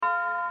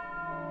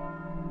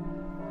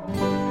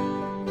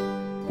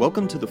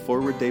Welcome to the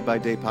Forward Day by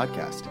Day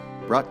podcast,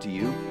 brought to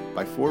you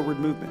by Forward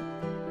Movement.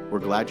 We're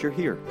glad you're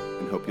here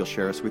and hope you'll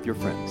share us with your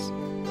friends.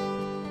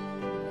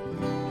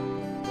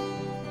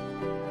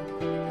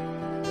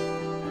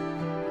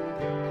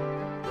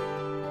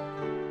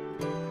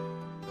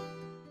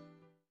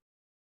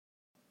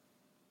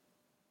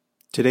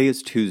 Today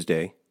is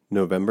Tuesday,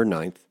 November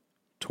 9th,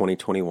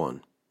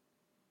 2021.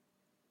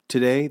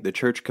 Today, the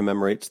church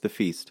commemorates the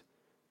feast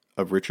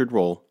of Richard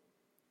Rolle,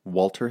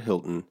 Walter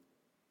Hilton,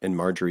 and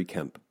Marjorie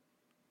Kemp.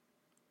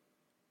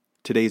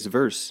 Today's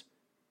verse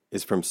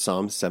is from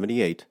Psalm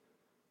 78,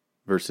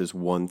 verses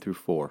 1 through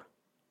 4.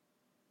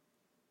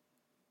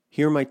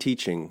 Hear my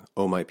teaching,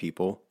 O my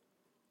people.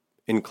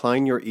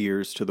 Incline your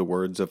ears to the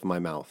words of my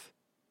mouth.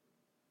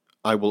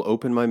 I will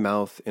open my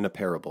mouth in a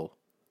parable.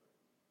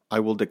 I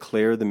will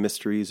declare the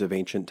mysteries of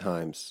ancient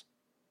times,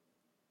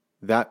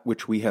 that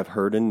which we have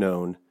heard and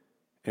known,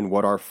 and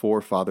what our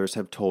forefathers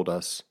have told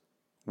us,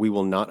 we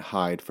will not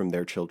hide from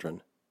their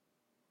children.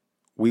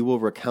 We will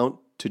recount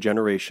to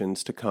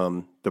generations to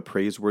come the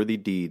praiseworthy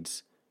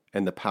deeds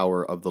and the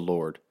power of the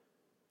Lord,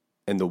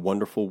 and the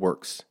wonderful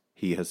works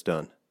he has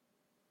done.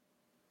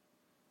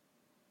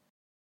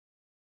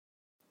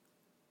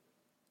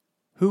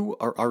 Who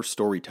are our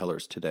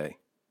storytellers today?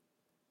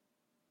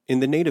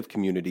 In the Native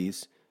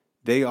communities,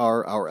 they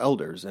are our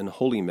elders and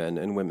holy men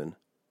and women.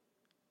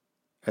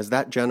 As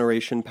that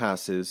generation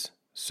passes,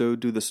 so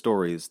do the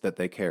stories that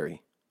they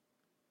carry.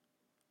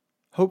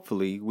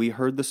 Hopefully, we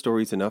heard the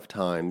stories enough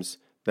times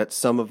that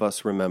some of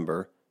us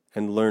remember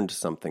and learned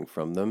something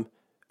from them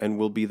and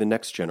will be the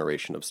next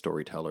generation of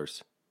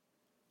storytellers.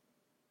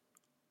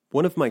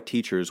 One of my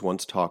teachers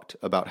once talked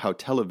about how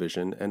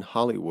television and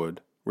Hollywood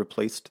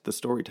replaced the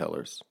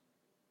storytellers.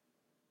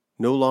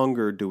 No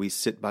longer do we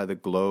sit by the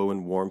glow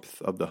and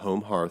warmth of the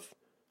home hearth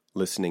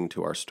listening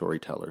to our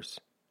storytellers.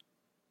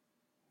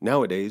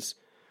 Nowadays,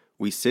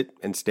 we sit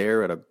and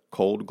stare at a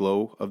cold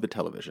glow of the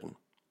television.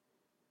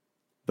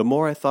 The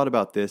more I thought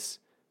about this,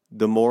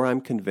 the more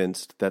I'm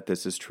convinced that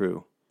this is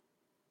true.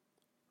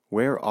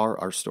 Where are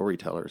our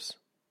storytellers?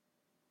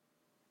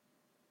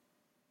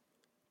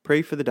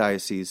 Pray for the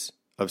Diocese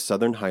of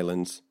Southern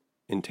Highlands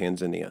in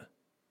Tanzania.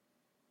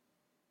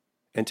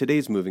 And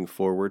today's moving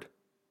forward,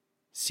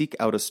 seek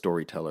out a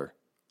storyteller,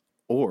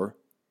 or,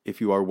 if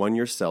you are one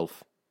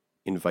yourself,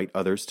 invite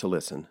others to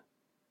listen.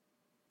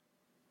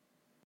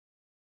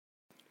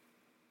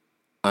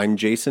 I'm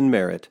Jason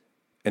Merritt,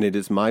 and it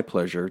is my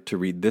pleasure to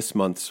read this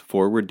month's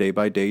Forward Day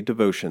by Day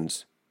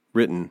devotions,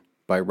 written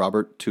by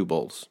Robert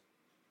Tubols.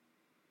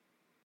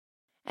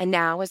 And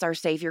now, as our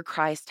Savior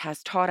Christ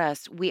has taught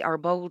us, we are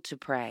bold to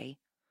pray.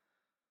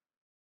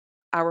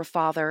 Our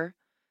Father,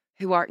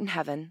 who art in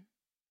heaven,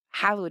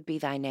 hallowed be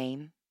thy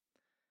name.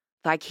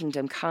 Thy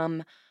kingdom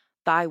come,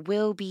 thy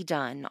will be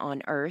done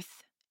on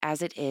earth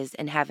as it is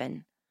in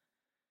heaven.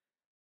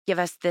 Give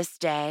us this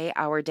day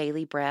our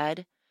daily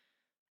bread,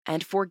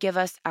 and forgive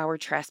us our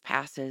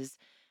trespasses,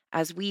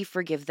 as we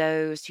forgive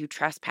those who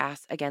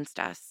trespass against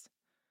us.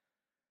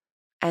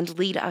 And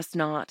lead us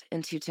not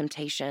into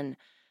temptation,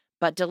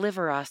 but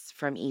deliver us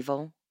from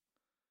evil.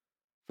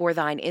 For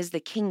thine is the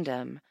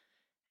kingdom,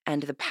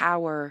 and the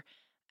power,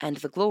 and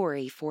the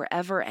glory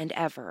forever and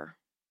ever.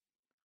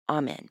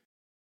 Amen.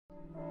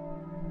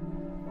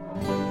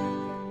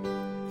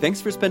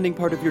 Thanks for spending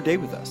part of your day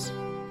with us.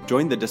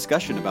 Join the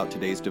discussion about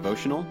today's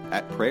devotional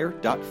at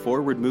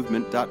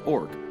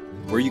prayer.forwardmovement.org,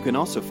 where you can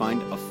also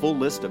find a full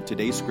list of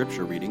today's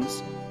scripture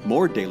readings,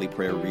 more daily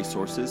prayer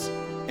resources,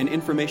 and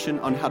information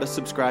on how to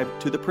subscribe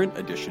to the print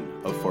edition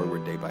of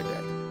Forward Day by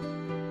Day.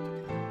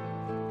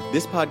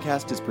 This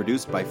podcast is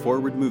produced by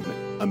Forward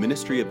Movement, a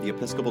ministry of the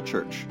Episcopal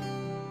Church.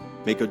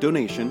 Make a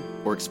donation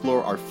or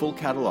explore our full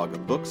catalog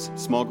of books,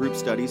 small group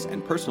studies,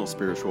 and personal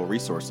spiritual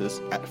resources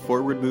at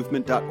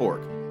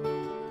forwardmovement.org.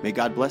 May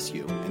God bless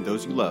you and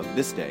those you love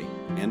this day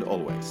and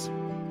always.